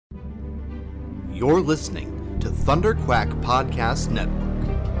You're listening to Thunder Quack Podcast Network.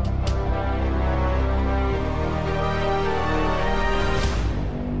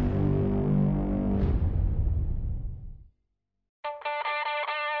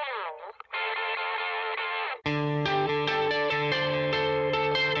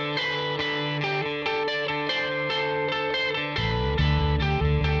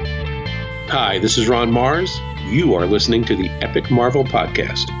 Hi, this is Ron Marz. You are listening to the Epic Marvel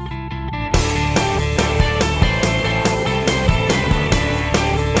Podcast.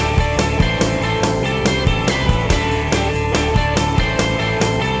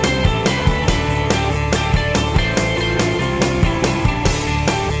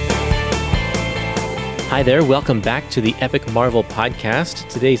 Hi there, welcome back to the Epic Marvel Podcast.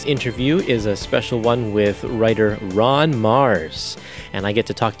 Today's interview is a special one with writer Ron Marz, and I get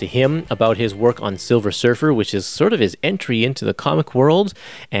to talk to him about his work on Silver Surfer, which is sort of his entry into the comic world,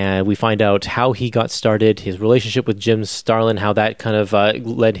 and we find out how he got started, his relationship with Jim Starlin, how that kind of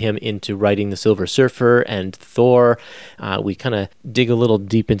led him into writing the Silver Surfer and Thor. We kind of dig a little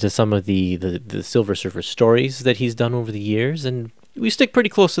deep into some of the Silver Surfer stories that he's done over the years, and we stick pretty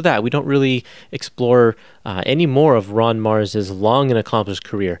close to that. We don't really explore any more of Ron Marz's long and accomplished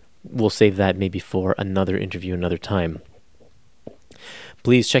career. We'll save that maybe for another interview another time.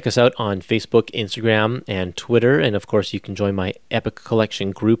 Please check us out on Facebook, Instagram, and Twitter. And of course, you can join my Epic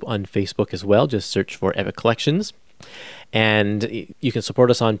Collection group on Facebook as well. Just search for Epic Collections. And you can support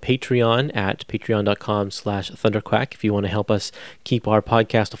us on Patreon at patreon.com/thunderquack if you want to help us keep our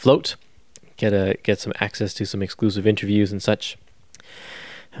podcast afloat. Get some access to some exclusive interviews and such.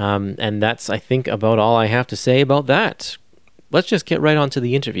 And that's, I think, about all I have to say about that. Let's just get right on to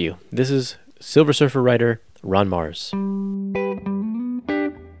the interview. This is Silver Surfer writer Ron Marz.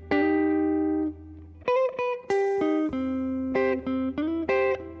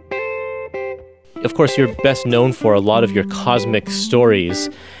 Of course, you're best known for a lot of your cosmic stories.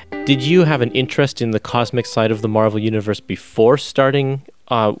 Did you have an interest in the cosmic side of the Marvel Universe before starting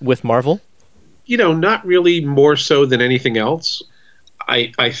with Marvel? You know, not really more so than anything else.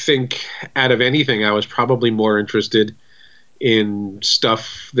 I think out of anything, I was probably more interested in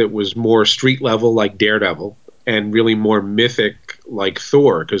stuff that was more street level, like Daredevil, and really more mythic, like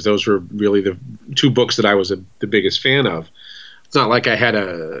Thor, because those were really the two books that I was the biggest fan of. It's not like I had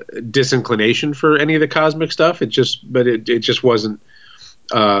a disinclination for any of the cosmic stuff. It just wasn't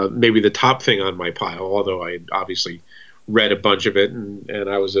maybe the top thing on my pile, although I obviously read a bunch of it, and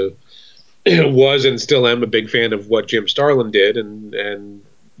I was and still am a big fan of what Jim Starlin did, and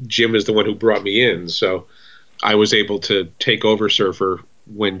Jim is the one who brought me in. So I was able to take over Surfer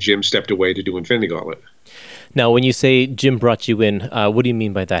when Jim stepped away to do Infinity Gauntlet. Now, when you say Jim brought you in, what do you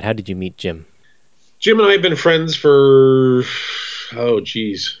mean by that? How did you meet Jim? Jim and I have been friends for,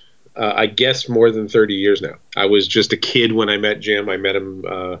 I guess more than 30 years now. I was just a kid when I met Jim. I met him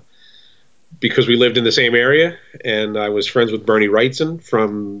because we lived in the same area, and I was friends with Bernie Wrightson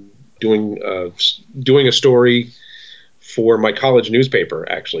from doing a story for my college newspaper,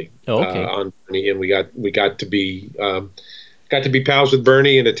 actually. Oh, okay. On Bernie, and we got to be pals with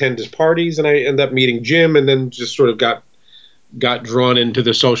Bernie and attend his parties, and I ended up meeting Jim, and then just sort of got drawn into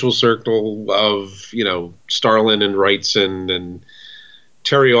the social circle of, Starlin and Wrightson and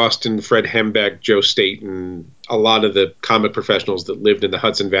Terry Austin, Fred Hembeck, Joe Staten, a lot of the comic professionals that lived in the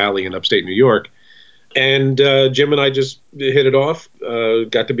Hudson Valley in upstate New York. And Jim and I just hit it off,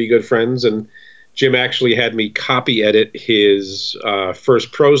 got to be good friends, and Jim actually had me copy edit his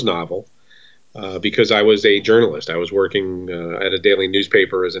first prose novel because I was a journalist. I was working at a daily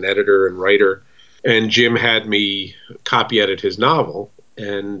newspaper as an editor and writer, and Jim had me copy edit his novel.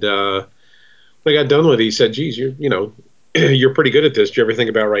 And when I got done with it, he said, geez, you're pretty good at this. Do you ever think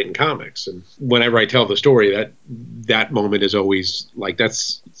about writing comics? And whenever I tell the story, that moment is always like,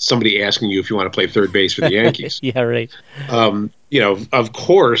 that's somebody asking you if you want to play third base for the Yankees. Yeah, right. Of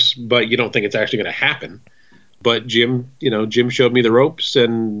course, but you don't think it's actually going to happen. But Jim showed me the ropes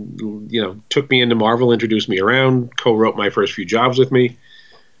and, took me into Marvel, introduced me around, co-wrote my first few jobs with me.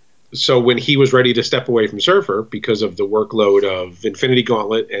 So when he was ready to step away from Surfer because of the workload of Infinity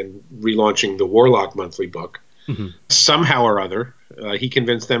Gauntlet and relaunching the Warlock monthly book, somehow or other, he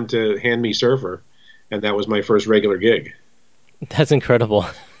convinced them to hand me Surfer, and that was my first regular gig. That's incredible.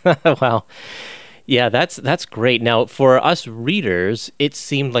 Wow. Yeah, that's great. Now, for us readers, it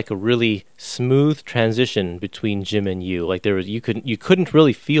seemed like a really smooth transition between Jim and you. Like you couldn't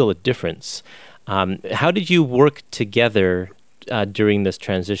really feel a difference. How did you work together during this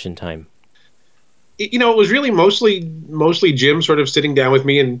transition time? It was really mostly Jim sort of sitting down with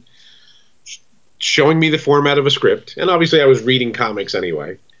me and showing me the format of a script. And obviously I was reading comics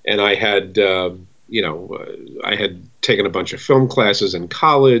anyway. And I had I had taken a bunch of film classes in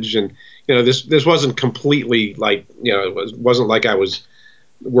college, and this wasn't completely like it wasn't like I was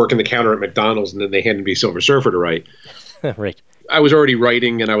working the counter at McDonald's and then they handed me Silver Surfer to write. Right. I was already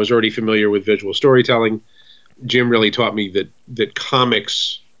writing, and I was already familiar with visual storytelling. Jim really taught me that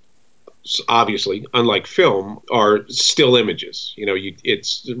comics, obviously, unlike film, are still images.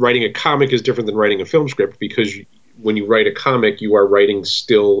 It's writing a comic is different than writing a film script, because when you write a comic, you are writing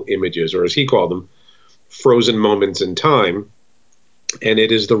still images, or as he called them, frozen moments in time. And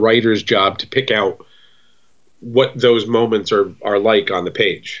it is the writer's job to pick out what those moments are like on the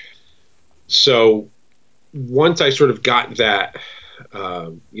page. So once I sort of got that,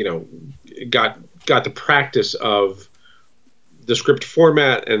 got the practice of the script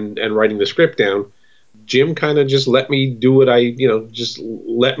format and writing the script down, Jim kind of just let me do what just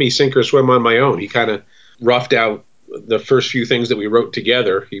let me sink or swim on my own. He kind of roughed out the first few things that we wrote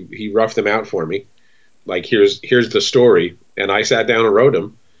together. He roughed them out for me. Like, here's the story. And I sat down and wrote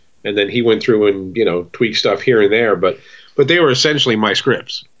them. And then he went through and, tweaked stuff here and there. But they were essentially my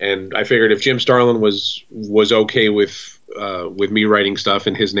scripts. And I figured if Jim Starlin was okay with me writing stuff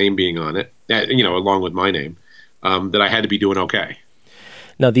and his name being on it, along with my name, that I had to be doing okay.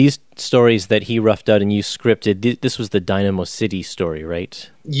 Now, these stories that he roughed out and you scripted, this was the Dynamo City story, right?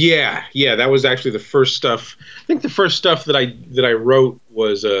 Yeah, that was actually the first stuff. I think the first stuff that I wrote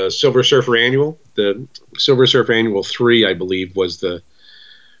was Silver Surfer Annual. The Silver Surfer Annual 3, I believe, was the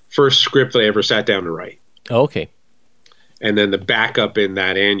first script that I ever sat down to write. Oh, okay. And then the backup in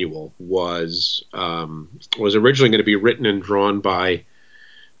that annual was originally going to be written and drawn by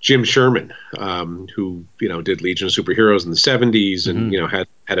Jim Sherman, who did Legion of Superheroes in the 70s and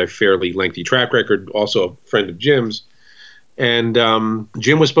had a fairly lengthy track record. Also a friend of Jim's, and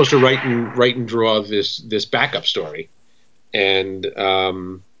Jim was supposed to write and draw this backup story, and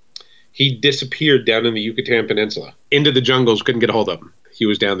he disappeared down in the Yucatan Peninsula into the jungles. Couldn't get a hold of him. He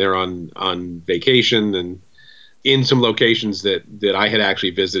was down there on vacation and in some locations that I had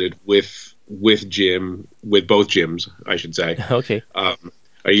actually visited with Jim, with both Jims, I should say. Okay.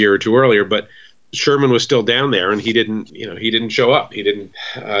 A year or two earlier, but Sherman was still down there, and he didn't show up. He didn't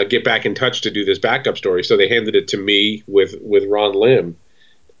get back in touch to do this backup story. So they handed it to me with Ron Lim,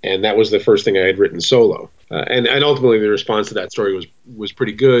 and that was the first thing I had written solo. And ultimately, the response to that story was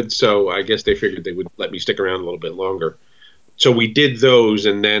pretty good. So I guess they figured they would let me stick around a little bit longer. So we did those,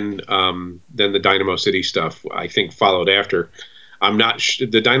 and then the Dynamo City stuff I think followed after. I'm not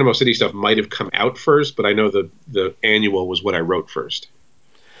the Dynamo City stuff might have come out first, but I know the annual was what I wrote first.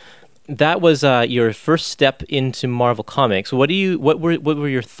 That was your first step into Marvel Comics. What were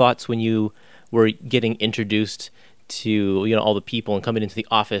your thoughts when you were getting introduced to all the people and coming into the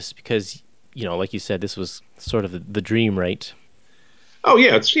office? Because like you said, this was sort of the dream, right? Oh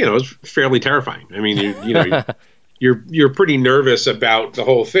yeah, it's fairly terrifying. I mean, you're pretty nervous about the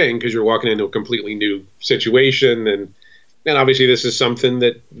whole thing because you're walking into a completely new situation, and obviously this is something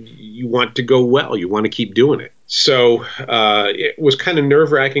that you want to go well. You want to keep doing it. So it was kind of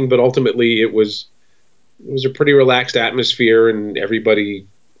nerve-wracking, but ultimately it was a pretty relaxed atmosphere, and everybody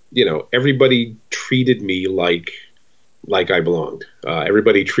treated me like I belonged.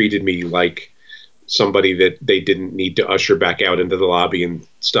 Everybody treated me like somebody that they didn't need to usher back out into the lobby and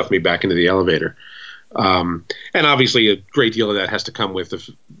stuff me back into the elevator. And obviously a great deal of that has to come with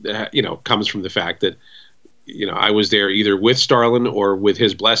comes from the fact that I was there either with Starlin or with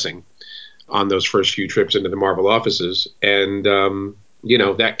his blessing on those first few trips into the Marvel offices. And,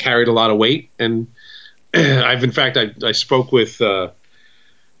 that carried a lot of weight. And I spoke with Fabian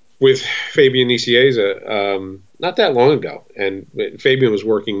Nicieza not that long ago. And Fabian was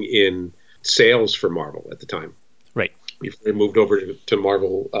working in sales for Marvel at the time. Right. Before he moved over to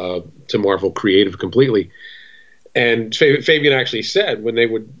Marvel Creative completely. And Fabian actually said when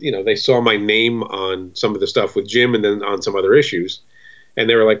they saw my name on some of the stuff with Jim and then on some other issues, and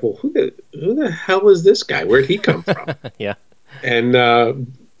they were like, well, who the hell is this guy? Where'd he come from? Yeah. And,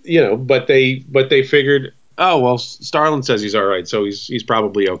 but they figured, oh, well, Starlin says he's all right, so he's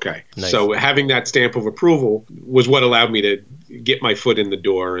probably okay. Nice. So having that stamp of approval was what allowed me to get my foot in the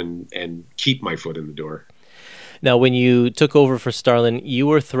door and keep my foot in the door. Now, when you took over for Starlin, you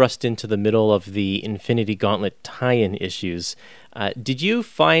were thrust into the middle of the Infinity Gauntlet tie-in issues. Did you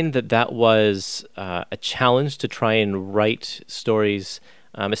find that was a challenge to try and write stories,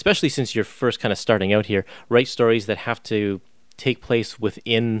 especially since you're first kind of starting out here, write stories that have to take place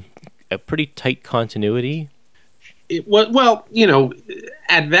within a pretty tight continuity? Well,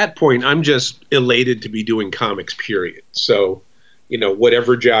 at that point, I'm just elated to be doing comics, period. So,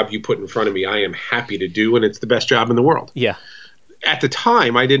 whatever job you put in front of me, I am happy to do, and it's the best job in the world. Yeah. at the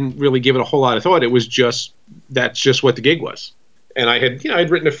time, I didn't really give it a whole lot of thought. It was that's just what the gig was. And I'd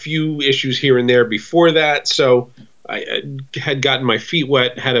written a few issues here and there before that, so I had gotten my feet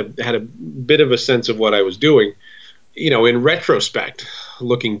wet, had a bit of a sense of what I was doing. In retrospect,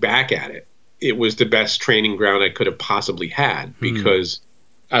 looking back at it, it was the best training ground I could have possibly had, because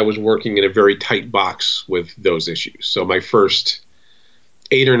I was working in a very tight box with those issues. So my first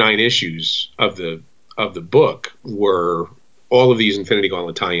 8 or 9 issues of the book were all of these Infinity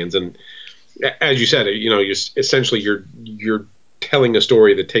Gauntlet tie-ins, and as you said, you're telling a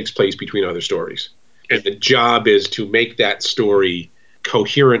story that takes place between other stories, and the job is to make that story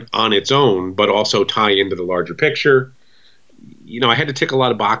coherent on its own, but also tie into the larger picture. I had to tick a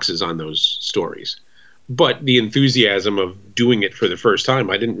lot of boxes on those stories, but the enthusiasm of doing it for the first time,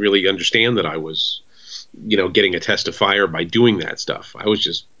 I didn't really understand that I was, getting a test of fire by doing that stuff. I was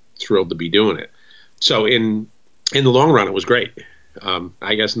just thrilled to be doing it. So in the long run, it was great.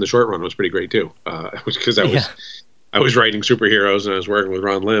 I guess in the short run, it was pretty great too, because I was writing superheroes and I was working with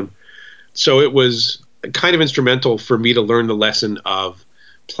Ron Lim. So it was kind of instrumental for me to learn the lesson of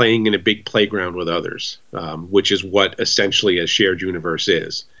playing in a big playground with others, which is what essentially a shared universe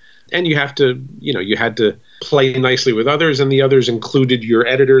is. And you had to play nicely with others, and the others included your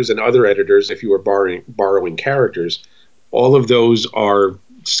editors and other editors if you were borrowing characters. All of those are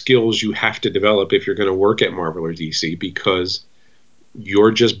skills you have to develop if you're going to work at Marvel or DC, because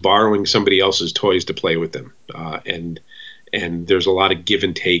you're just borrowing somebody else's toys to play with them. And there's a lot of give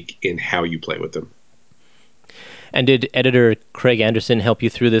and take in how you play with them. And did editor Craig Anderson help you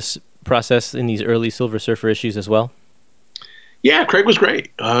through this process in these early Silver Surfer issues as well? Yeah, Craig was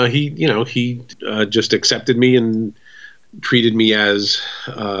great. He just accepted me and treated me as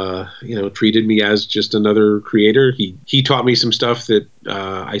just another creator. He taught me some stuff that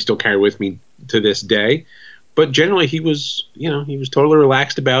I still carry with me to this day. But generally, he was totally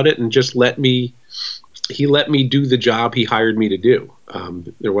relaxed about it and just let me do the job he hired me to do.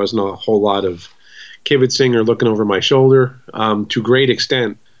 There wasn't a whole lot of kibitzing or looking over my shoulder. To a great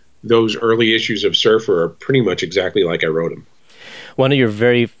extent, those early issues of Surfer are pretty much exactly like I wrote them. One of your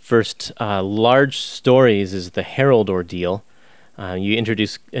very first large stories is the Herald ordeal. You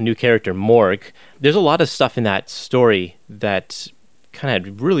introduce a new character, Morg. There's a lot of stuff in that story that kind of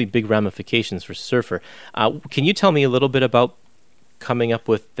had really big ramifications for Surfer. Can you tell me a little bit about coming up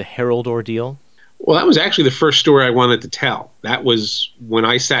with the Herald ordeal? Well, that was actually the first story I wanted to tell. That was when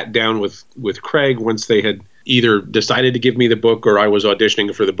I sat down with Craig, once they had either decided to give me the book or I was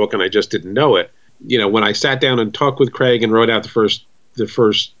auditioning for the book and I just didn't know it. When I sat down and talked with Craig and wrote out the first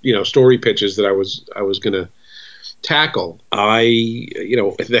story pitches that I was going to tackle,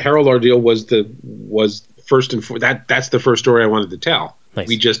 the Herald ordeal was first and that's the first story I wanted to tell. Nice.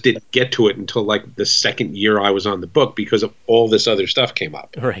 We just didn't get to it until like the second year I was on the book because of all this other stuff came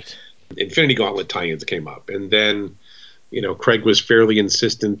up. Right. Infinity Gauntlet tie-ins came up, and then Craig was fairly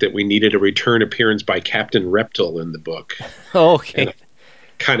insistent that we needed a return appearance by Captain Reptile in the book. Okay. And I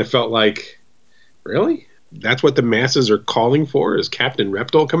kind of felt like, really? That's what the masses are calling for, is Captain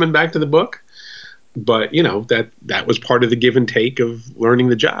Reptile coming back to the book? But, that was part of the give and take of learning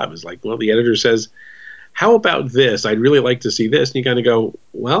the job. It's like, well, the editor says, how about this? I'd really like to see this. And you kind of go,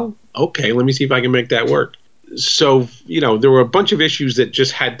 well, okay, let me see if I can make that work. So, there were a bunch of issues that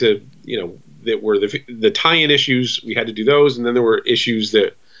just had to, that were the tie-in issues. We had to do those. And then there were issues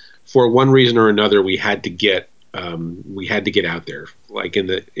that, for one reason or another, we had to get out there, like in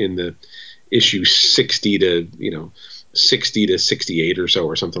the issue 60 to 68 or so,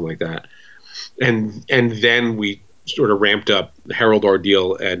 or something like that. And then we sort of ramped up the Herald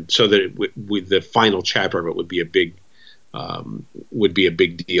ordeal, and so that the final chapter of it would be a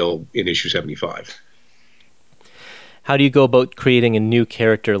big deal in issue 75. How do you go about creating a new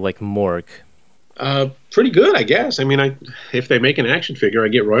character like Morg? Pretty good, I guess. I mean, if they make an action figure, I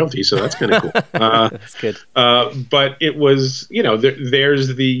get royalties, so that's kind of cool. That's good. But it was,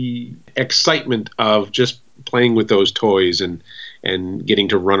 there's the excitement of just playing with those toys and getting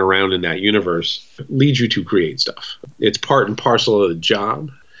to run around in that universe leads you to create stuff. It's part and parcel of the job.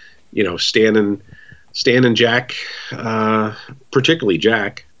 Stan and Jack, particularly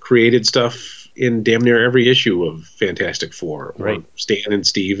Jack, created stuff in damn near every issue of Fantastic Four. Or right. Stan and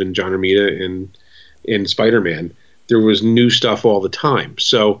Steve and John Romita in Spider-Man. There was new stuff all the time.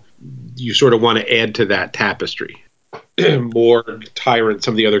 So you sort of want to add to that tapestry. Morg, Tyrant,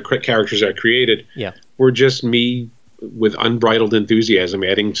 some of the other characters I created were just me with unbridled enthusiasm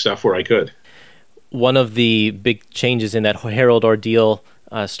adding stuff where I could. One of the big changes in that Herald ordeal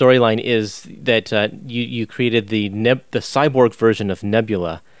storyline is that you created the cyborg version of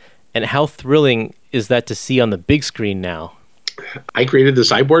Nebula. And how thrilling is that to see on the big screen now? I created the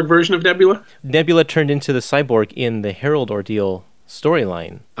cyborg version of Nebula. Nebula turned into the cyborg in the Herald Ordeal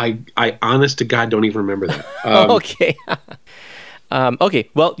storyline. I honest to God, don't even remember that. Okay. Okay,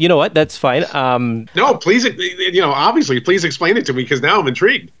 well, you know what? That's fine. No, please, obviously, please explain it to me, because now I'm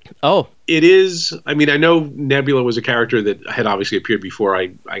intrigued. Oh. It is, I mean, I know Nebula was a character that had obviously appeared before I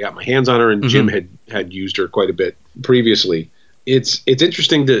got my hands on her, and Jim had used her quite a bit previously. It's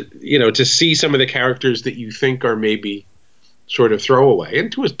interesting to see some of the characters that you think are maybe sort of throwaway,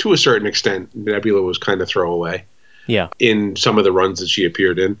 and to a certain extent, Nebula was kind of throwaway. Yeah. In some of the runs that she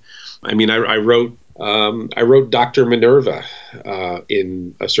appeared in. I mean, I wrote Dr. Minerva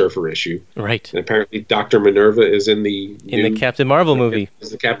in a Surfer issue. Right. And apparently Dr. Minerva is in the Captain Marvel movie.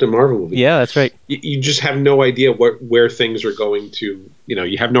 Is the Captain Marvel movie. Yeah, that's right. You just have no idea where things are going to,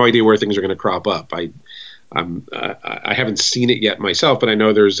 you have no idea where things are going to crop up. I haven't seen it yet myself, but I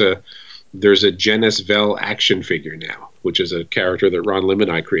know there's a Genis Vell action figure now, which is a character that Ron Lim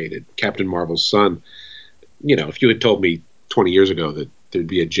and I created, Captain Marvel's son. If you had told me 20 years ago that there'd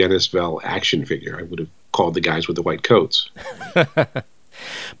be a Genis Vell action figure, I would have called the guys with the white coats.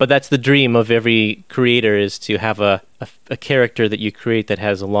 But that's the dream of every creator, is to have a character that you create that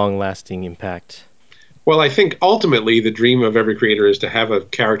has a long-lasting impact. Well, I think ultimately the dream of every creator is to have a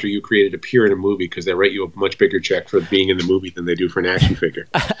character you created appear in a movie, because they write you a much bigger check for being in the movie than they do for an action figure.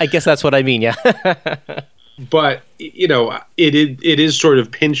 I guess that's what I mean, yeah. But, it is sort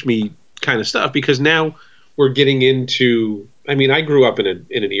of pinch me kind of stuff, because now we're getting into, I mean, I grew up in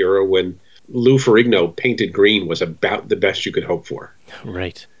an era when Lou Ferrigno painted green was about the best you could hope for.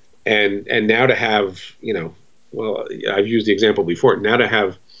 Right. And now to have, well, I've used the example before, now to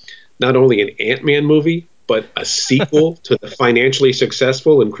have not only an Ant-Man movie, but a sequel to the financially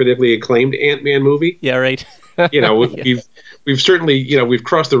successful and critically acclaimed Ant-Man movie. Yeah, right. We've certainly, we've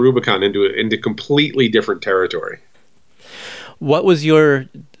crossed the Rubicon into completely different territory. What was your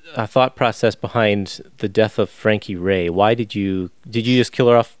thought process behind the death of Frankie Ray? Why did you just kill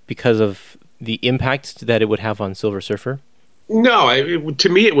her off because of the impact that it would have on Silver Surfer? No, to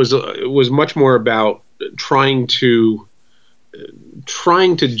me it was much more about trying to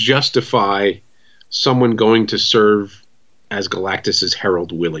justify someone going to serve as Galactus's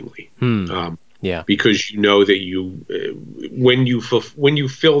herald willingly. Yeah, because that when you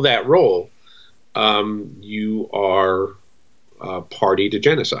fill that role, you are party to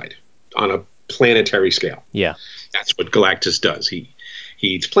genocide on a planetary scale. Yeah, that's what Galactus does. He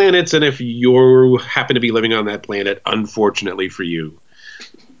eats planets, and if you happen to be living on that planet, unfortunately for you're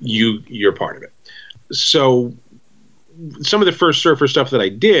part of it. So some of the first Surfer stuff that I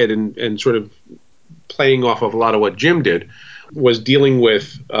did, and sort of playing off of a lot of what Jim did, was dealing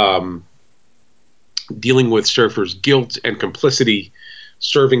with Surfer's guilt and complicity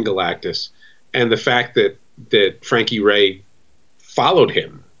serving Galactus, and the fact that Frankie Ray followed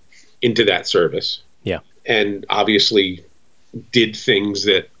him into that service. Yeah. And obviously did things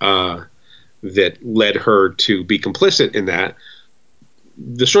that led her to be complicit in that.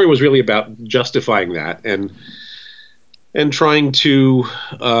 The story was really about justifying that and trying to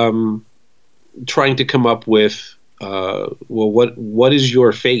come up with what is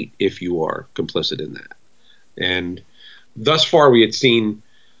your fate if you are complicit in that? And thus far we had seen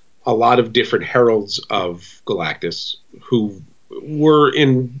a lot of different heralds of Galactus who were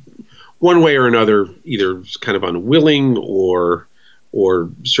in one way or another either kind of unwilling or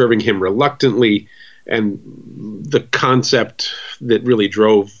serving him reluctantly. And the concept that really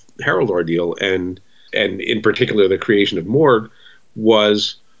drove Herald Ordeal and in particular the creation of Morg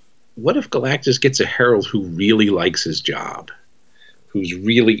was, what if Galactus gets a herald who really likes his job, who's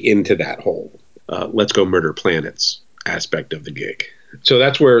really into that whole let's go murder planets aspect of the gig? So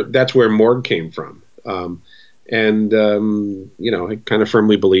that's where Morg came from. I kind of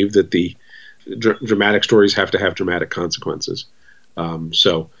firmly believe that the dramatic stories have to have dramatic consequences.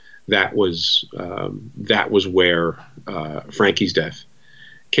 So that was where Frankie's death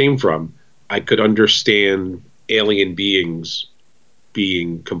came from. I could understand alien beings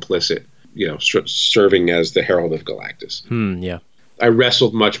being complicit, serving as the herald of Galactus. Yeah. I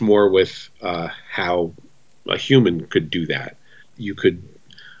wrestled much more with how a human could do that. You could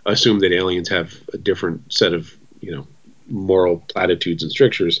assume that aliens have a different set of, moral platitudes and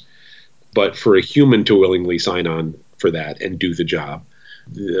strictures, but for a human to willingly sign on for that and do the job,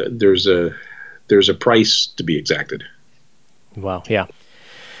 there's a price to be exacted. Wow. Yeah.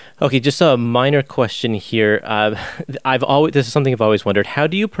 Okay, just a minor question here. This is something I've always wondered. How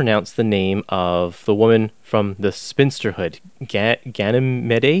do you pronounce the name of the woman from the Spinsterhood?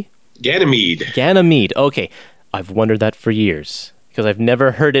 Ganymede? Ganymede. Okay, I've wondered that for years because I've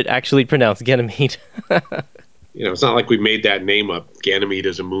never heard it actually pronounced Ganymede. It's not like we made that name up. Ganymede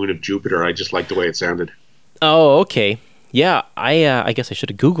is a moon of Jupiter. I just liked the way it sounded. Oh, okay. Yeah, I guess I should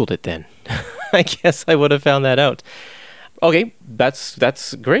have Googled it then. I guess I would have found that out. Okay,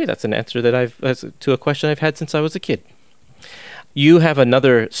 that's great. That's an answer that's to a question I've had since I was a kid. You have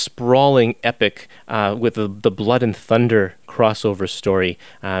another sprawling epic with the Blood and Thunder crossover story.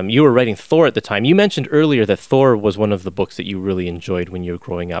 You were writing Thor at the time. You mentioned earlier that Thor was one of the books that you really enjoyed when you were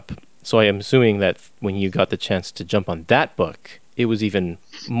growing up. So I am assuming that when you got the chance to jump on that book, it was even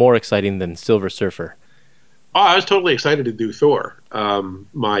more exciting than Silver Surfer. Oh, I was totally excited to do Thor.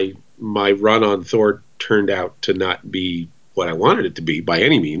 My run on Thor turned out to not be what I wanted it to be by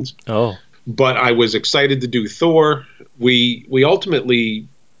any means. Oh. But I was excited to do Thor. We ultimately,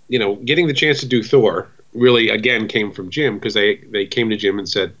 getting the chance to do Thor really, again, came from Jim, because they came to Jim and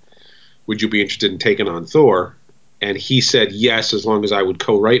said, would you be interested in taking on Thor? And he said yes, as long as I would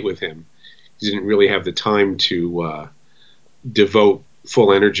co-write with him. He didn't really have the time to devote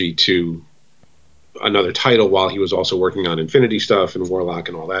full energy to another title while he was also working on Infinity stuff and Warlock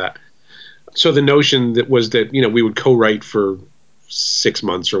and all that. So the notion that we would co-write for 6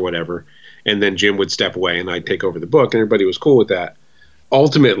 months or whatever, and then Jim would step away and I'd take over the book, and everybody was cool with that.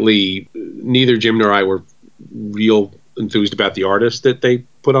 Ultimately, neither Jim nor I were real enthused about the artist that they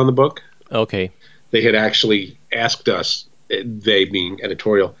put on the book. Okay. They had actually asked us, they being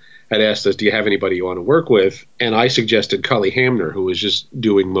editorial, had asked us, do you have anybody you want to work with? And I suggested Cully Hamner, who was just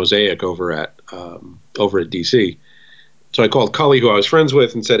doing Mosaic over at DC. So I called Cully, who I was friends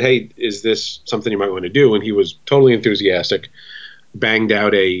with, and said, hey, is this something you might want to do? And he was totally enthusiastic, banged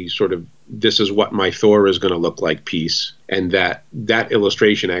out a sort of, this is what my Thor is going to look like piece. And that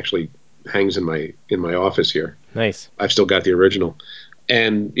illustration actually hangs in my office here. Nice. I've still got the original.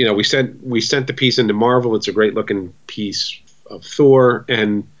 And, we sent the piece into Marvel. It's a great looking piece of Thor.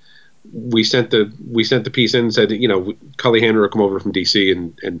 And we sent the piece in and said, Cully Hamner will come over from DC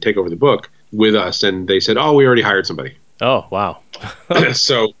and take over the book with us. And they said, oh, we already hired somebody. Oh, wow.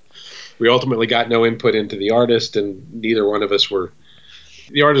 So we ultimately got no input into the artist, and neither one of us were.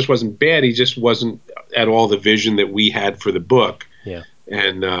 The artist wasn't bad. He just wasn't at all the vision that we had for the book. Yeah.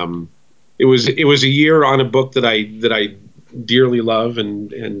 And it was a year on a book that I dearly love,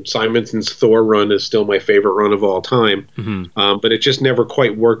 and Simonson's Thor run is still my favorite run of all time. Mm-hmm. But it just never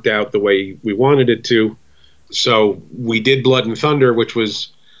quite worked out the way we wanted it to. So we did Blood and Thunder, which was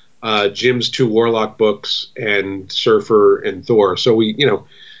Jim's 2 Warlock books, and Surfer and Thor. So we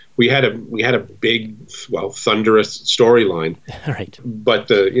had a big, thunderous storyline. Right. But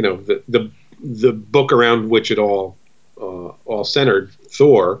the book around which it all centered,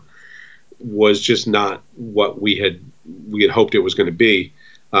 Thor, was just not what we had hoped it was going to be.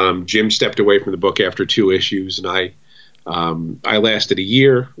 Jim stepped away from the book after 2 issues, and I lasted a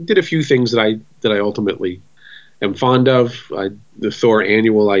year. Did a few things that I ultimately am fond of. The Thor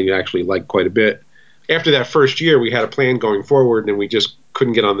annual I actually liked quite a bit. After that first year, we had a plan going forward, and we just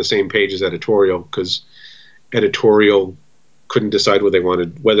couldn't get on the same page as editorial, because editorial couldn't decide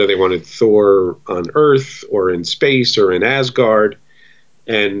whether they wanted Thor on Earth or in space or in Asgard.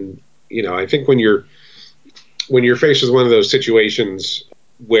 And I think when you're faced with one of those situations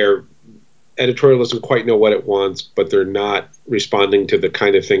where editorial doesn't quite know what it wants, but they're not responding to the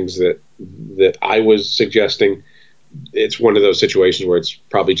kind of things that I was suggesting, it's one of those situations where it's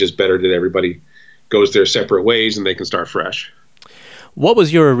probably just better that everybody goes their separate ways and they can start fresh. What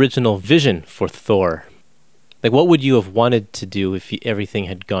was your original vision for Thor? Like, what would you have wanted to do if everything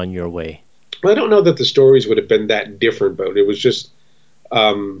had gone your way? Well, I don't know that the stories would have been that different, but it was just,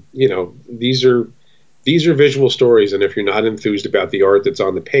 these are visual stories, and if you're not enthused about the art that's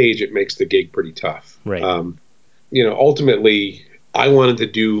on the page, it makes the gig pretty tough. Right. Ultimately, I wanted to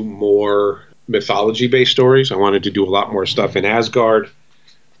do more mythology-based stories. I wanted to do a lot more stuff in Asgard,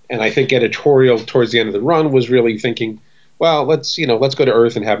 and I think editorial towards the end of the run was really thinking, well, let's go to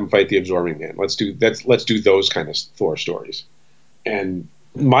Earth and have him fight the Absorbing Man. Let's do those kind of Thor stories. And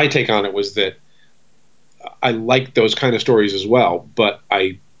my take on it was that I liked those kind of stories as well, but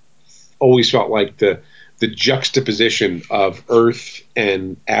I always felt like the juxtaposition of Earth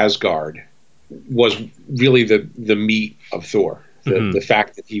and Asgard was really the meat of Thor. The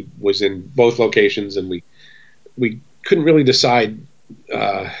fact that he was in both locations, and we couldn't really decide,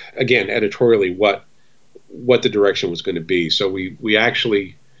 again, editorially what the direction was going to be. So we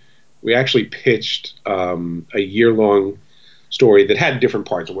actually pitched a year-long story that had different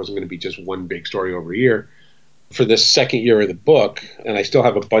parts. It wasn't going to be just one big story over a year. For the second year of the book, and I still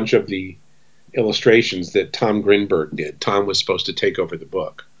have a bunch of the illustrations that Tom Grinberg did. Tom was supposed to take over the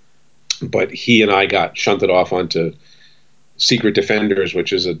book, but he and I got shunted off onto Secret Defenders,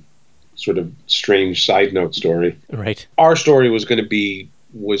 which is a sort of strange side note story. Right. Our story was going to be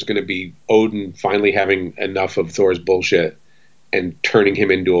Odin finally having enough of Thor's bullshit and turning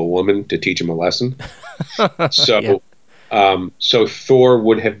him into a woman to teach him a lesson. So, so Thor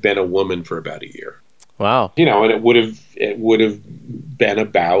would have been a woman for about a year. Wow. And it would have been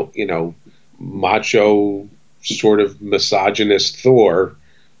about, macho, sort of misogynist Thor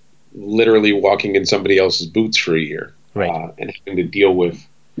literally walking in somebody else's boots for a year, right? And having to deal with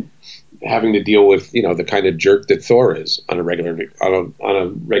the kind of jerk that Thor is on a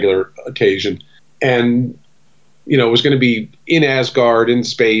regular occasion, and it was going to be in Asgard in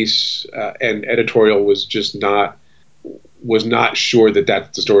space, and editorial was not sure that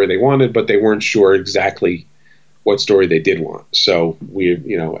that's the story they wanted, but they weren't sure exactly what story they did want. So we,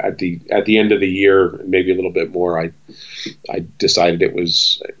 at the end of the year, maybe a little bit more, I decided it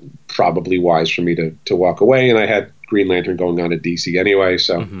was probably wise for me to walk away, and I had Green Lantern going on at DC anyway,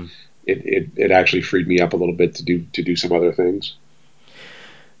 so it actually freed me up a little bit to do some other things.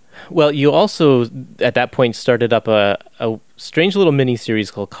 Well, you also at that point started up a strange little mini series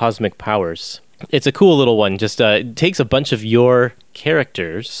called Cosmic Powers. It's a cool little one. Just it takes a bunch of your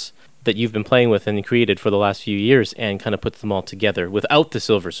characters that you've been playing with and created for the last few years and kind of puts them all together without the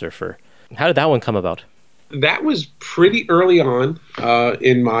Silver Surfer. How did that one come about? That was pretty early on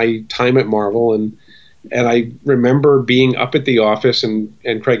in my time at Marvel, and I remember being up at the office and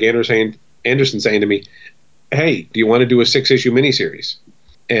Craig Anderson saying to me, "Hey, do you want to do a 6-issue miniseries?"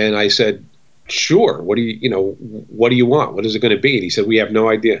 And I said, "Sure. What do you want? What is it going to be?" And he said, "We have no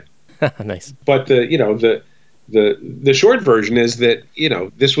idea." Nice. But the short version is that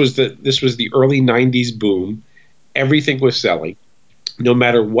this was the early 90s boom. Everything was selling. No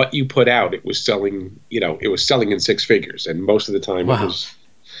matter what you put out, it was selling. It was selling in 6 figures, and most of the time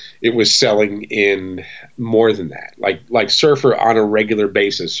it was selling in more than that. Like Surfer on a regular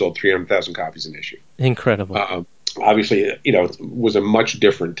basis sold 300,000 copies an issue. Incredible. Obviously, it was a much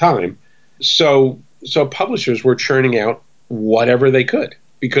different time. So publishers were churning out whatever they could,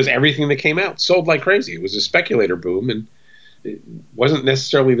 because everything that came out sold like crazy. It was a speculator boom, and it wasn't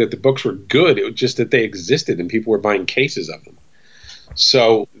necessarily that the books were good. It was just that they existed and people were buying cases of them.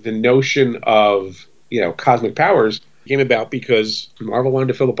 So the notion of, Cosmic Powers came about because Marvel wanted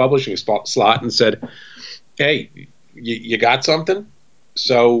to fill the publishing slot and said, "Hey, you got something?"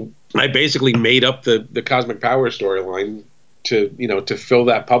 So I basically made up the Cosmic Powers storyline to fill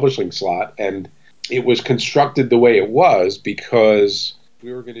that publishing slot. And it was constructed the way it was because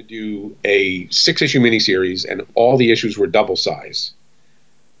we were going to do a 6-issue miniseries, and all the issues were double size.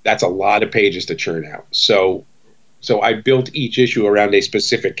 That's a lot of pages to churn out. So I built each issue around a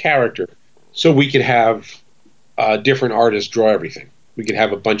specific character, so we could have different artists draw everything. We could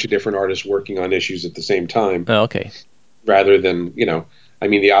have a bunch of different artists working on issues at the same time. Oh, okay. Rather than,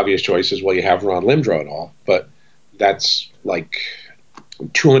 the obvious choice is, you have Ron Lim draw it all, but that's like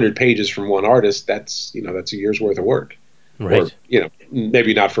 200 pages from one artist. That's a year's worth of work. Right. Or,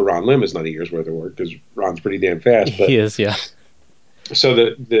 maybe not for Ron Lim, it's not a year's worth of work because Ron's pretty damn fast. But, he is, yeah. So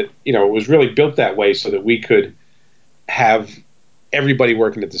it was really built that way so that we could have everybody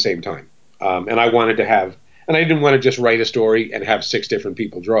working at the same time. And I didn't want to just write a story and have 6 different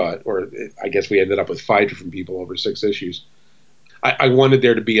people draw it, or I guess we ended up with 5 different people over 6 issues. I wanted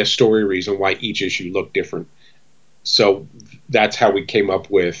there to be a story reason why each issue looked different. So that's how we came up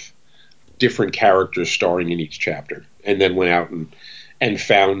with different characters starring in each chapter, and then went out and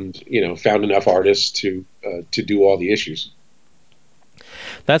found enough artists to do all the issues.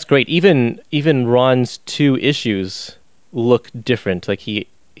 That's great. Even Ron's 2 issues look different. Like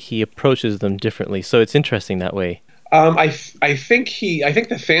he approaches them differently. So it's interesting that way. I think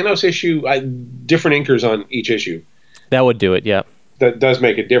the Thanos issue, different inkers on each issue. That would do it, yeah. That does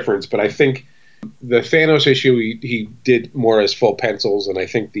make a difference, but I think the Thanos issue he did more as full pencils, and I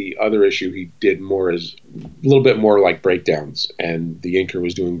think the other issue he did more as a little bit more like breakdowns, and the inker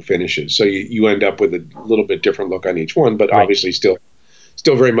was doing finishes. So you end up with a little bit different look on each one, but obviously still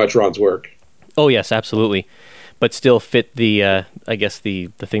very much Ron's work. Oh yes, absolutely. But still fit the I guess the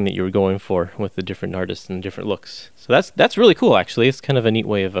thing that you were going for with the different artists and different looks. So that's really cool. Actually, it's kind of a neat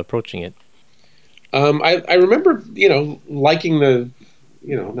way of approaching it. I remember liking the,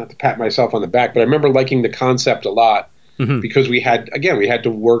 not to pat myself on the back, but I remember liking the concept a lot because we had to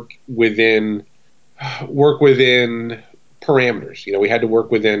work within parameters. We had to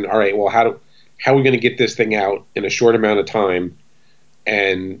work within, all right, well, how are we going to get this thing out in a short amount of time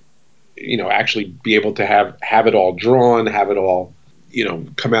and actually be able to have it all drawn, have it all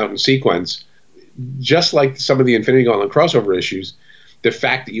come out in sequence. Just like some of the Infinity Gauntlet crossover issues, the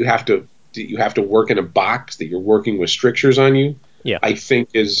fact that you have to work in a box, that you're working with strictures on you, Yeah. I think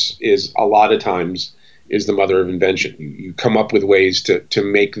is a lot of times is the mother of invention. You come up with ways to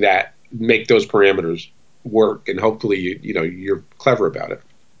make those parameters work, and hopefully you're clever about it.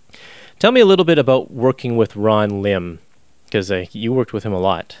 Tell me a little bit about working with Ron Lim, because you worked with him a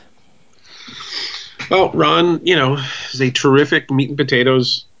lot. Well, Ron, is a terrific meat and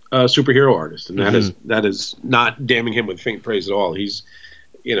potatoes superhero artist, and that is not damning him with faint praise at all. He's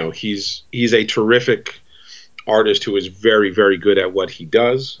a terrific artist who is very, very good at what he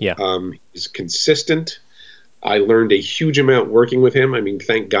does. Yeah. He's consistent. I learned a huge amount working with him. I mean,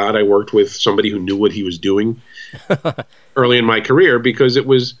 thank God I worked with somebody who knew what he was doing early in my career, because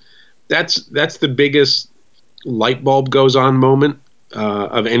that's the biggest light bulb goes on moment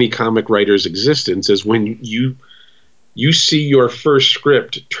of any comic writer's existence, is when you see your first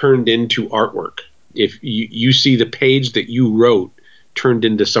script turned into artwork. If you see the page that you wrote turned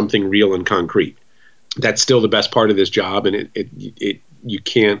into something real and concrete. That's still the best part of this job, and you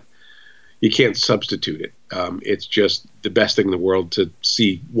can't substitute it. It's just the best thing in the world to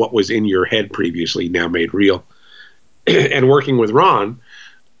see what was in your head previously now made real. And working with Ron,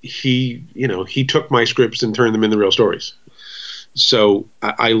 he took my scripts and turned them into real stories. So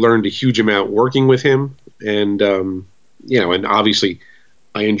I learned a huge amount working with him, and and obviously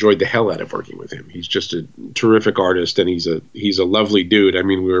I enjoyed the hell out of working with him. He's just a terrific artist, and he's a lovely dude. I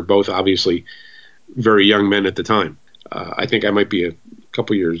mean, we were both obviously very young men at the time. I think I might be a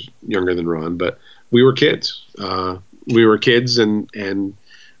couple years younger than Ron, but we were kids. We were kids and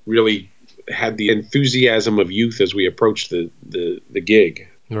really had the enthusiasm of youth as we approached the gig.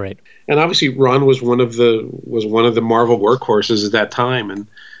 Right. And obviously Ron was one of the Marvel workhorses at that time, and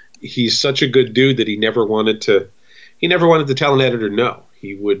he's such a good dude that he never wanted to tell an editor no.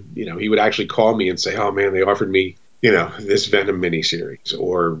 He would actually call me and say, "Oh man, they offered me, this Venom miniseries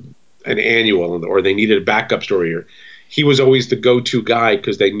or an annual, or they needed a backup story." Or he was always the go-to guy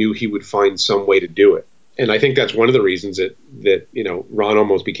because they knew he would find some way to do it. And I think that's one of the reasons that Ron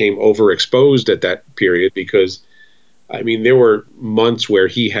almost became overexposed at that period, because I mean, there were months where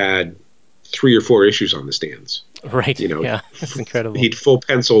he had 3 or 4 issues on the stands. Right. Yeah, that's incredible. He'd full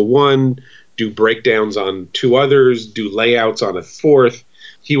pencil one, do breakdowns on 2 others, do layouts on a 4th.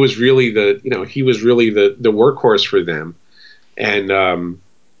 He was really the workhorse for them. And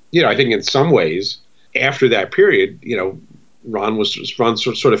I think in some ways after that period, Ron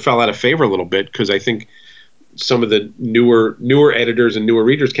sort of fell out of favor a little bit, because I think some of the newer editors and newer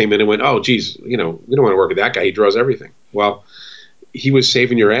readers came in and went, "Oh, geez, we don't want to work with that guy. He draws everything." Well, he was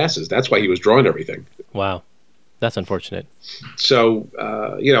saving your asses. That's why he was drawing everything. Wow. That's unfortunate. So,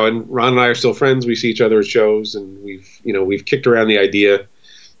 and Ron and I are still friends. We see each other at shows, and we've kicked around the idea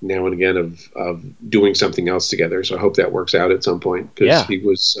now and again of doing something else together. So I hope that works out at some point, because he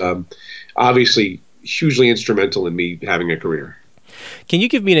was obviously hugely instrumental in me having a career. Can you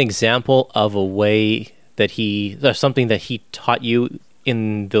give me an example of a way that something that he taught you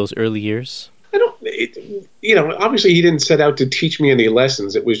in those early years? Obviously he didn't set out to teach me any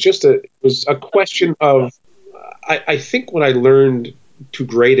lessons. It was a question of, I think what I learned to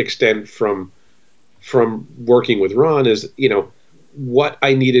great extent from working with Ron is, what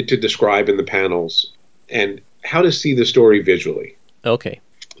I needed to describe in the panels and how to see the story visually. Okay.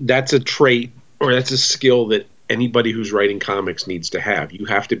 That's a trait, or that's a skill that anybody who's writing comics needs to have. You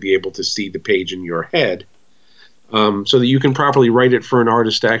have to be able to see the page in your head, so that you can properly write it for an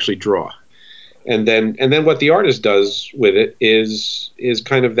artist to actually draw. And then what the artist does with it is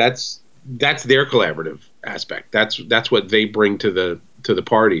kind of that's their collaborative aspect. That's what they bring to the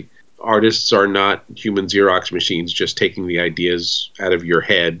party. Artists are not human Xerox machines just taking the ideas out of your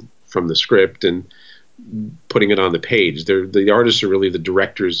head from the script and putting it on the page. The artists are really the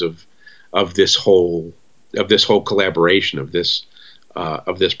directors of this whole collaboration, of this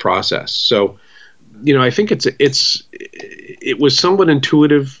process. So, I think it was somewhat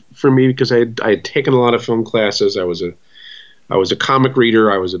intuitive for me, because I had taken a lot of film classes. I was a comic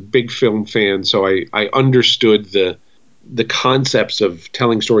reader. I was a big film fan, so I understood the concepts of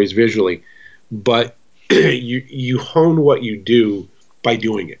telling stories visually, but you hone what you do by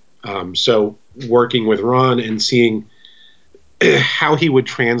doing it. So working with Ron and seeing how he would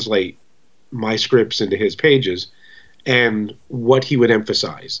translate my scripts into his pages, and what he would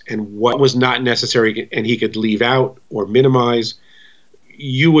emphasize and what was not necessary and he could leave out or minimize.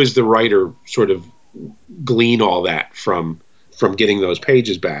 You as the writer sort of glean all that from getting those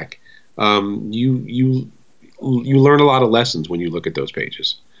pages back. You learn a lot of lessons when you look at those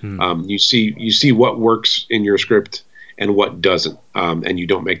pages. You see what works in your script and what doesn't, and you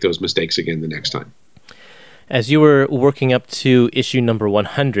don't make those mistakes again the next time. As you were working up to issue number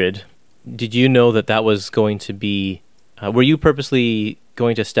 100, did you know that was going to be Were you purposely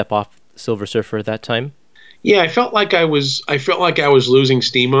going to step off Silver Surfer at that time? Yeah, I felt like I was losing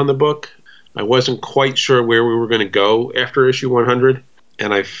steam on the book. I wasn't quite sure where we were going to go after issue 100,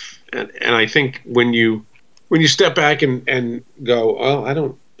 and I think when you step back and go, oh, I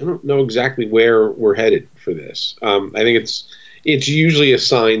don't know exactly where we're headed for this. I think it's usually a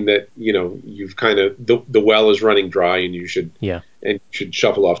sign that you've kind of the well is running dry and you should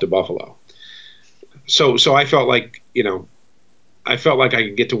shuffle off to Buffalo. So I felt like I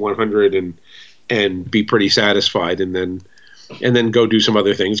could get to 100 and be pretty satisfied, and then go do some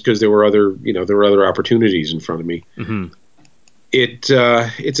other things because there were other opportunities in front of me. Mm-hmm. It's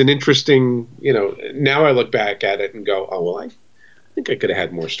an interesting, now I look back at it and go, oh well, I think I could have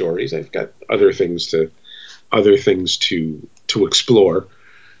had more stories. I've got other things to explore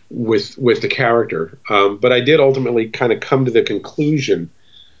with the character. But I did ultimately kind of come to the conclusion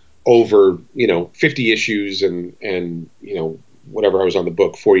over 50 issues and whatever I was on the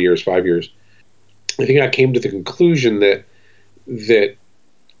book, 4 years, 5 years. I think I came to the conclusion that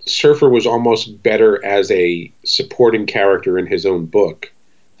Surfer was almost better as a supporting character in his own book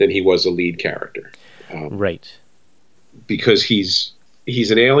than he was a lead character. Right. Because he's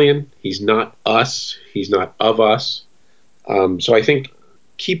an alien. He's not us. He's not of us. So I think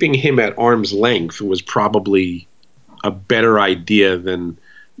keeping him at arm's length was probably a better idea than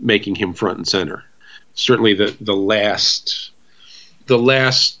making him front and center. Certainly the last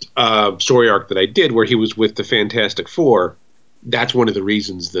story arc that I did where he was with the Fantastic Four, that's one of the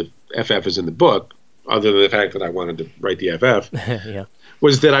reasons that FF is in the book, other than the fact that I wanted to write the FF, yeah.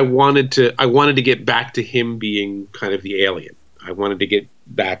 was that I wanted to get back to him being kind of the alien. I wanted to get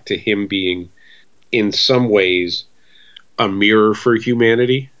back to him being, in some ways, a mirror for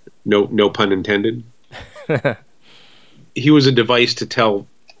humanity. No pun intended. He was a device to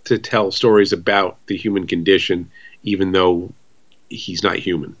tell stories about the human condition, even though he's not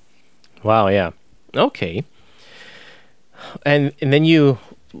human. Wow, yeah. Okay. And then you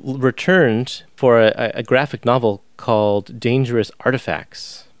returned for a graphic novel called Dangerous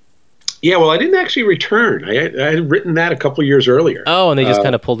Artifacts. Yeah, well, I didn't actually return. I had written that a couple years earlier. Oh, and they just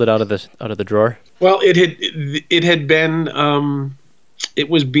kind of pulled it out of the drawer. Well, it had been it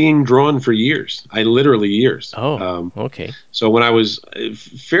was being drawn for years. Literally years. Oh, okay. So when I was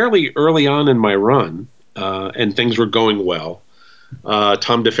fairly early on in my run, and things were going well,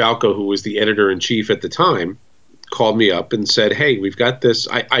 Tom DeFalco, who was the editor-in-chief at the time, called me up and said, hey, we've got this.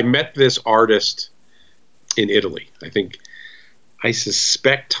 I met this artist in Italy. I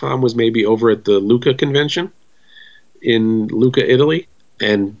suspect Tom was maybe over at the Lucca convention in Lucca, Italy.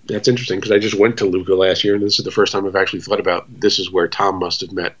 And that's interesting because I just went to Lucca last year, and this is the first time I've actually thought about this is where Tom must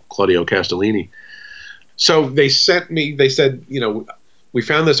have met Claudio Castellini. So they said, we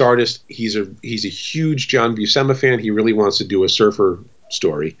found this artist. He's a huge John Buscema fan. He really wants to do a Surfer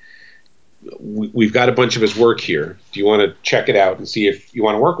story. We've got a bunch of his work here. Do you want to check it out and see if you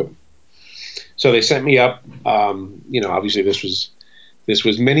want to work with him? So they sent me up. Obviously this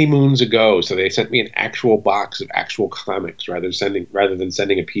was many moons ago. So they sent me an actual box of actual comics rather than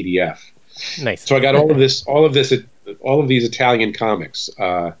sending a PDF. Nice. So I got all of these Italian comics.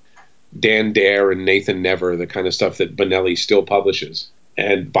 Dan Dare and Nathan Never, the kind of stuff that Bonelli still publishes,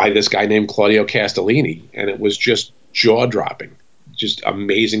 and by this guy named Claudio Castellini, and it was just jaw-dropping, just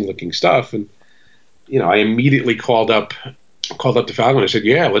amazing looking stuff. And I immediately called up to Falcon and I said,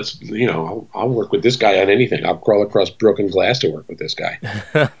 yeah, let's, I'll work with this guy on anything. I'll crawl across broken glass to work with this guy.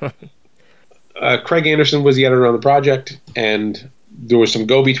 Craig Anderson was the editor on the project, and there was some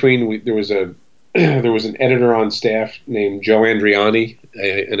go-between. There was an editor on staff named Joe Andriani,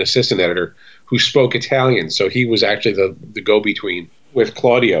 an assistant editor, who spoke Italian, so he was actually the go-between with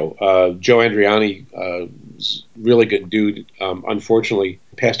Claudio. Joe Andriani, was a really good dude, unfortunately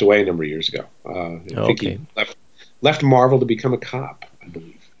passed away a number of years ago. I think he left Marvel to become a cop, I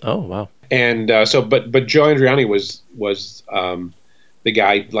believe. Oh, wow. And but Joe Andriani was the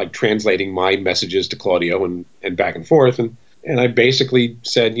guy like translating my messages to Claudio and back and forth, and I basically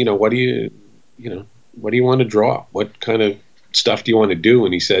said, what do you want to draw? What kind of stuff do you want to do?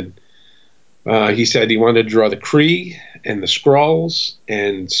 And he said he wanted to draw the Kree and the Skrulls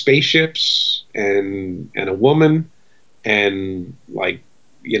and spaceships and a woman and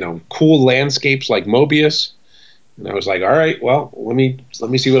cool landscapes like Mobius. And I was like, all right, well, let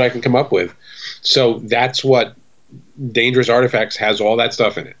me see what I can come up with. So that's what Dangerous Artifacts has, all that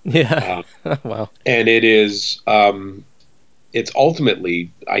stuff in it. Yeah. Wow. And it is it's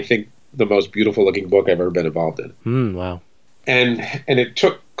ultimately, I think, the most beautiful looking book I've ever been involved in. Wow. And it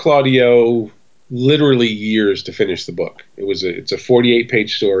took Claudio literally years to finish the book. It's a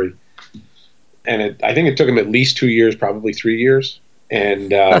 48-page story. And I think it took him at least 2 years, probably 3 years.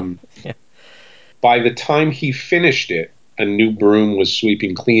 And Yeah. by the time he finished it, a new broom was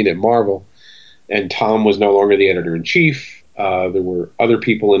sweeping clean at Marvel, and Tom was no longer the editor-in-chief. There were other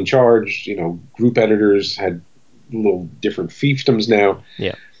people in charge. Group editors had little different fiefdoms now.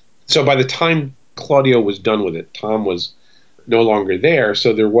 Yeah. So by the time Claudio was done with it, Tom was no longer there.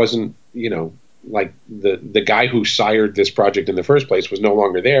 So there wasn't, like the guy who sired this project in the first place was no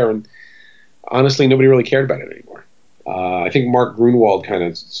longer there. And honestly, nobody really cared about it anymore. I think Mark Grunwald kind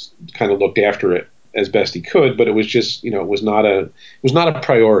of looked after it as best he could, but it was just, it was not a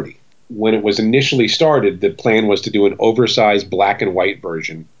priority. When it was initially started, the plan was to do an oversized black and white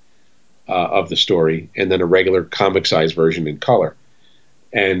version of the story, and then a regular comic-sized version in color.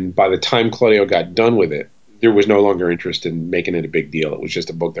 And by the time Claudio got done with it, there was no longer interest in making it a big deal. It was just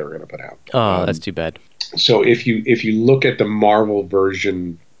a book they were going to put out. Oh, that's too bad. So if you look at the Marvel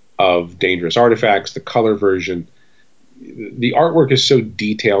version of Dangerous Artifacts, the color version, the artwork is so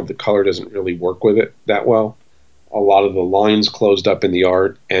detailed, the color doesn't really work with it that well. A lot of the lines closed up in the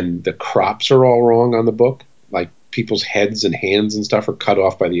art, and the crops are all wrong on the book. Like people's heads and hands and stuff are cut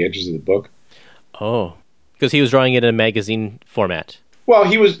off by the edges of the book. Oh, because he was drawing it in a magazine format. Well,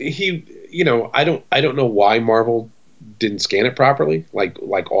 I don't know why Marvel didn't scan it properly. Like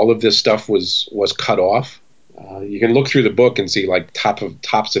all of this stuff was cut off. You can look through the book and see like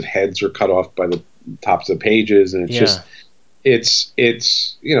tops of heads are cut off by the tops of the pages, and it's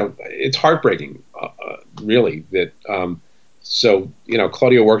it's heartbreaking, really. That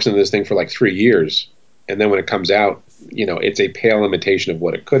Claudio works in this thing for like 3 years, and then when it comes out, it's a pale imitation of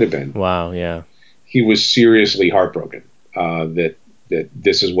what it could have been. Wow, yeah. He was seriously heartbroken that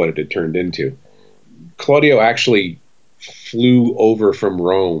this is what it had turned into. Claudio actually flew over from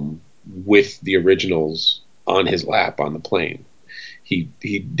Rome with the originals on his lap on the plane. He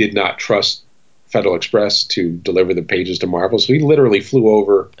did not trust Federal Express to deliver the pages to Marvel, so he literally flew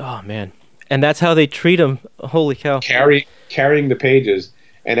over. Oh man! And that's how they treat him. Holy cow! Carrying the pages,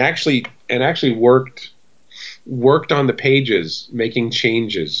 and actually worked on the pages, making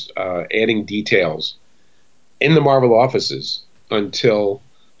changes, adding details in the Marvel offices until.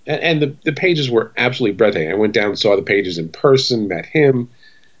 And the pages were absolutely breathtaking. I went down and saw the pages in person, met him.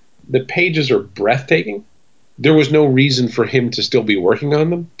 The pages are breathtaking. There was no reason for him to still be working on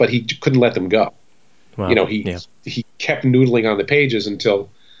them, but he couldn't let them go. Wow. He kept noodling on the pages until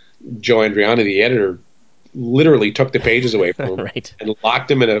Joe Andriani, the editor, literally took the pages away from him right. and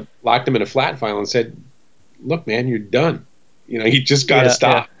locked him in a flat file and said, "Look, man, you're done. You just got to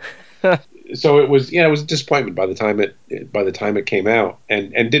stop." Yeah. So it was a disappointment by the time it came out,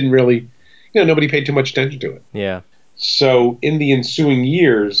 and didn't really, nobody paid too much attention to it. Yeah. So in the ensuing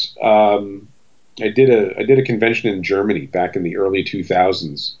years, I did a convention in Germany back in the early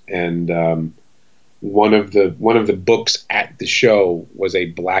 2000s, and one of the books at the show was a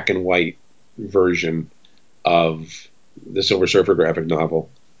black and white version of the Silver Surfer graphic novel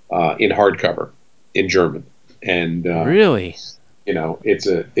in hardcover in German. And really, it's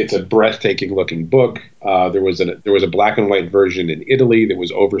a breathtaking looking book. There was a black and white version in Italy that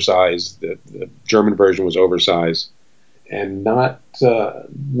was oversized. The German version was oversized. And not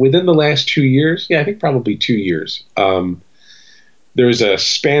within the last 2 years, I think probably 2 years, there's a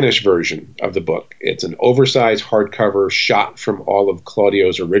Spanish version of the book. It's an oversized hardcover shot from all of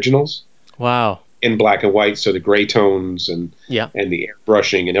Claudio's originals. Wow. In black and white, so the gray tones and the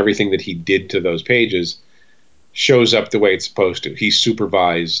airbrushing and everything that he did to those pages shows up the way it's supposed to. He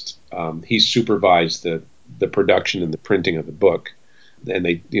supervised the production and the printing of the book. And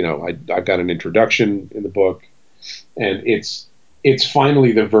I've got an introduction in the book. And it's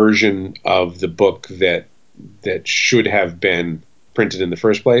finally the version of the book that should have been printed in the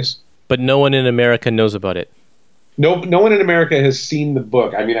first place. But no one in America knows about it. No one in America has seen the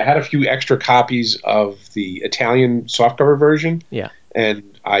book. I mean, I had a few extra copies of the Italian softcover version. Yeah.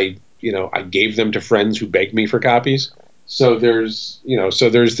 And I gave them to friends who begged me for copies. So there's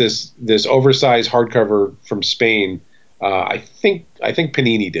this oversized hardcover from Spain. I think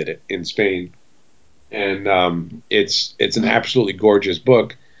Panini did it in Spain. And it's an absolutely gorgeous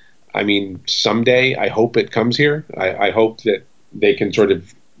book. I mean, someday I hope it comes here. I hope that they can sort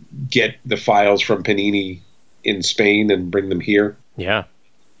of get the files from Panini in Spain and bring them here. Yeah.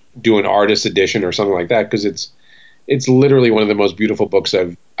 Do an artist edition or something like that, because it's literally one of the most beautiful books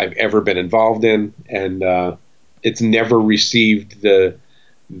I've ever been involved in, and it's never received the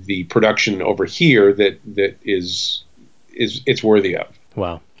production over here that is it's worthy of.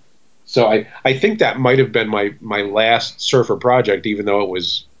 Wow. So I think that might have been my last Surfer project, even though it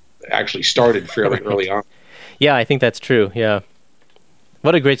was actually started fairly early on. Yeah, I think that's true. Yeah.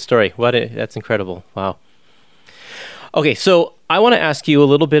 What a great story. That's incredible. Wow. Okay, so I want to ask you a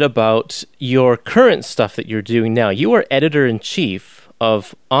little bit about your current stuff that you're doing now. You are editor-in-chief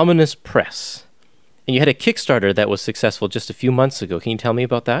of Ominous Press, and you had a Kickstarter that was successful just a few months ago. Can you tell me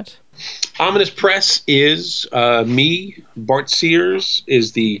about that? Ominous Press is me. Bart Sears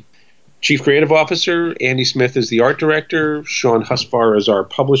is the Chief Creative Officer. Andy Smith is the Art Director. Sean Husfar is our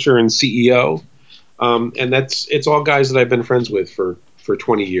publisher and CEO. And it's all guys that I've been friends with for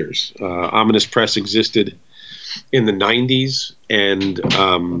 20 years. Ominous Press existed in the 90s, and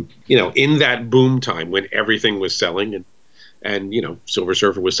in that boom time when everything was selling, and Silver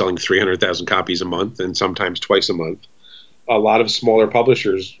Surfer was selling 300,000 copies a month and sometimes twice a month, a lot of smaller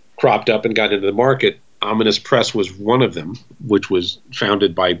publishers cropped up and got into the market. Ominous Press was one of them, which was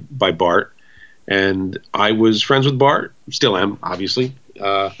founded by Bart, and I was friends with Bart, still am, obviously.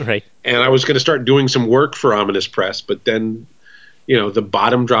 Right. And I was going to start doing some work for Ominous Press, but then the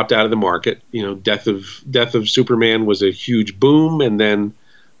bottom dropped out of the market. Death of Superman was a huge boom, and then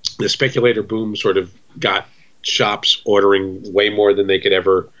the speculator boom sort of got shops ordering way more than they could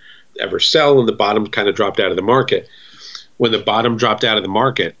ever sell, and the bottom kind of dropped out of the market. When the bottom dropped out of the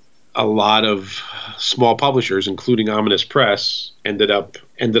market, a lot of small publishers, including Ominous Press, ended up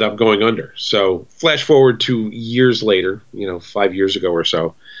going under. So flash forward to years later, 5 years ago or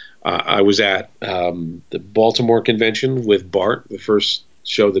so, I was at the Baltimore convention with Bart, the first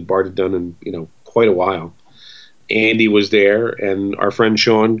show that Bart had done in quite a while. Andy was there, and our friend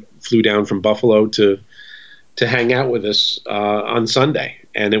Sean flew down from Buffalo to hang out with us on Sunday.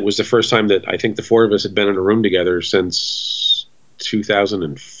 And it was the first time that I think the four of us had been in a room together since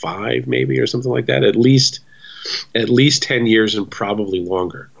 2005, maybe, or something like that. At least 10 years, and probably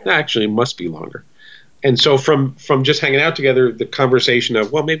longer. Actually, it must be longer. And so from just hanging out together, the conversation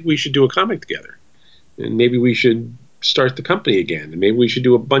of, well, maybe we should do a comic together, and maybe we should start the company again, and maybe we should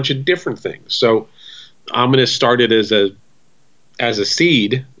do a bunch of different things. So Ominous started as a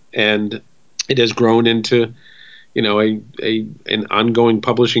seed, and it has grown into an ongoing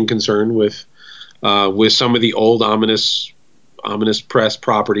publishing concern with some of the old Ominous Press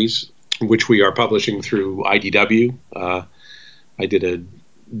properties, which we are publishing through IDW. I did a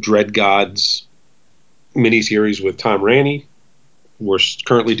Dread Gods miniseries with Tom Ranney. We're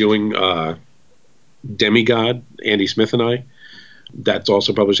currently doing Demigod, Andy Smith and I. That's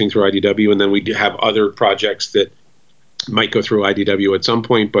also publishing through IDW. And then we have other projects that might go through IDW at some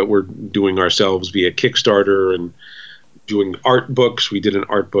point, but we're doing ourselves via Kickstarter and doing art books. We did an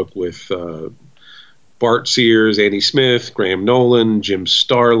art book with Bart Sears, Andy Smith, Graham Nolan, Jim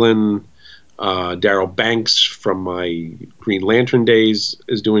Starlin, Daryl Banks from my Green Lantern days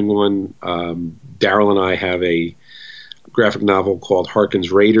is doing one. Daryl and I have a graphic novel called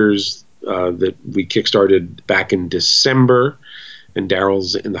Harkin's Raiders that we kickstarted back in December, and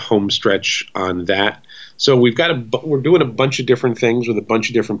Daryl's in the home stretch on that. So we're doing a bunch of different things with a bunch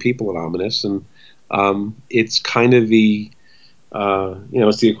of different people at Ominous, and it's kind of it's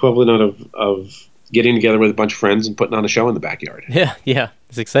the equivalent of getting together with a bunch of friends and putting on a show in the backyard. Yeah,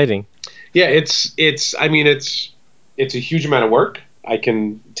 it's exciting. Yeah, it's a huge amount of work. I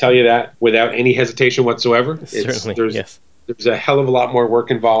can tell you that without any hesitation whatsoever. Certainly, yes. There's a hell of a lot more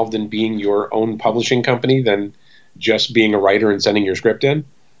work involved in being your own publishing company than just being a writer and sending your script in.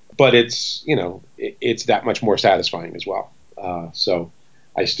 But it's that much more satisfying as well. So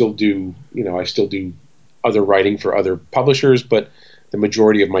I still do other writing for other publishers, but the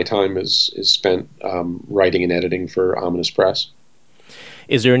majority of my time is spent writing and editing for Ominous Press.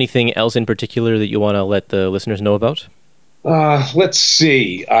 Is there anything else in particular that you want to let the listeners know about? Let's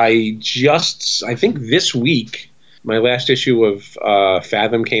see. I think this week, my last issue of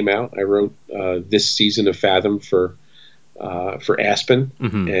Fathom came out. I wrote this season of Fathom for Aspen,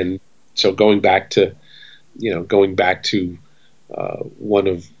 and so going back to one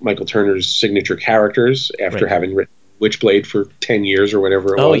of Michael Turner's signature characters after having written Witchblade for 10 years or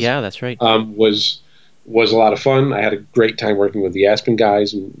whatever it was. Oh yeah, that's right. Was a lot of fun. I had a great time working with the Aspen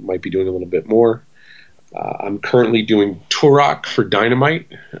guys, and might be doing a little bit more. I'm currently doing Turok for Dynamite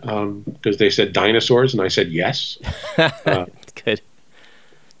because they said dinosaurs, and I said yes. Good.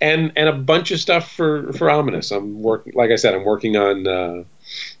 And a bunch of stuff for Ominous. I'm working on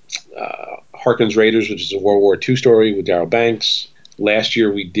Harkin's Raiders, which is a World War II story with Daryl Banks. Last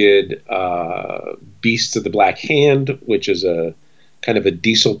year we did Beasts of the Black Hand, which is a kind of a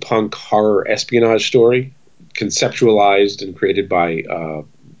diesel punk horror espionage story, conceptualized and created by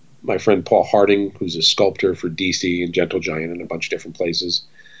my friend Paul Harding, who's a sculptor for DC and Gentle Giant and a bunch of different places.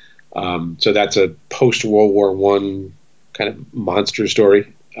 So that's a post-World War I kind of monster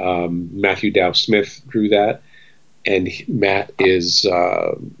story. Matthew Dow Smith drew that. and Matt is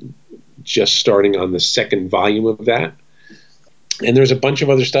just starting on the second volume of that. And there's a bunch of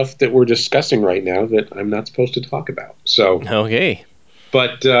other stuff that we're discussing right now that I'm not supposed to talk about. So Okay.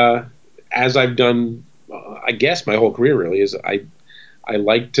 But as I've done, I guess my whole career really is I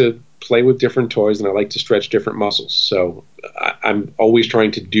like to play with different toys and I like to stretch different muscles. So I'm always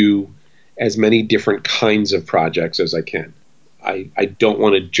trying to do as many different kinds of projects as I can. I don't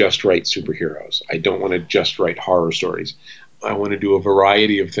want to just write superheroes. I don't want to just write horror stories. I want to do a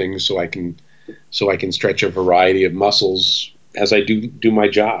variety of things so I can stretch a variety of muscles as I do my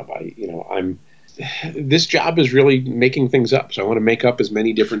job. This job is really making things up. So I want to make up as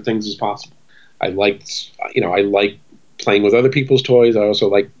many different things as possible. I like playing with other people's toys. I also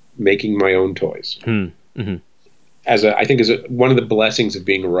like making my own toys. Mm-hmm. I think one of the blessings of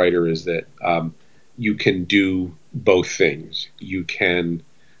being a writer is that you can do both things. You can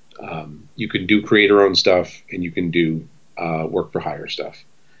do creator-owned stuff, and you can do work for hire stuff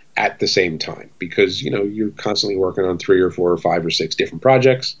at the same time, because you're constantly working on 3 or 4 or 5 or 6 different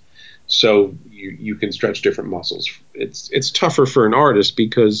projects. So you can stretch different muscles. It's tougher for an artist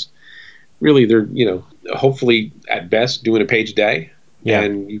because really they're hopefully at best doing a page a day,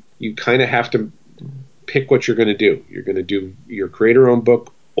 and you kind of have to pick what you're going to do. You're going to do your creator-owned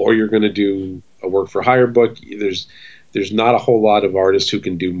book, or you're going to do a work for hire book. There's not a whole lot of artists who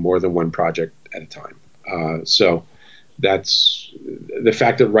can do more than one project at a time. So that's the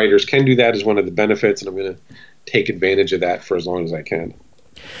fact that writers can do that is one of the benefits, and I'm going to take advantage of that for as long as I can.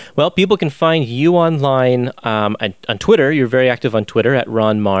 Well, people can find you online on Twitter. You're very active on Twitter at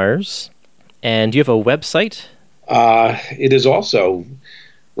Ron Marz. And do you have a website? It is also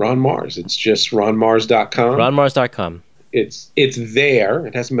Ron Marz. It's just ronmarz.com. ronmarz.com. It's there.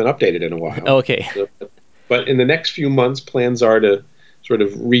 It hasn't been updated in a while. Okay. But in the next few months, plans are to sort of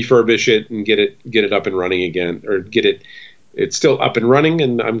refurbish it and get it up and running again, or it's still up and running,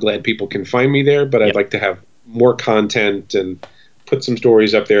 and I'm glad people can find me there, but I'd like to have more content and put some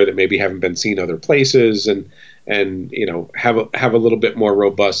stories up there that maybe haven't been seen other places, and have a little bit more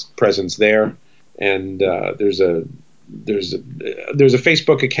robust presence there. And there's a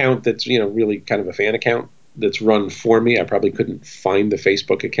Facebook account that's really kind of a fan account that's run for me. I probably couldn't find the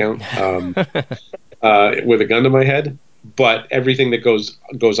Facebook account with a gun to my head, but everything that goes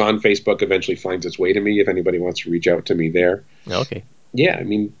on Facebook eventually finds its way to me if anybody wants to reach out to me there. Okay. Yeah, I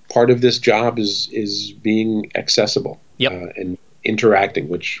mean, part of this job is being accessible. And interacting,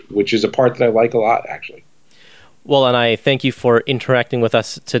 which is a part that I like a lot, actually. Well, and I thank you for interacting with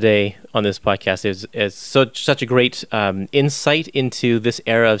us today on this podcast. It's such a great insight into this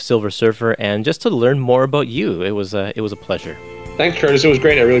era of Silver Surfer, and just to learn more about you. It was a pleasure. Thanks, Curtis. It was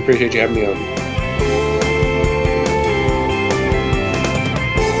great. I really appreciate you having me on.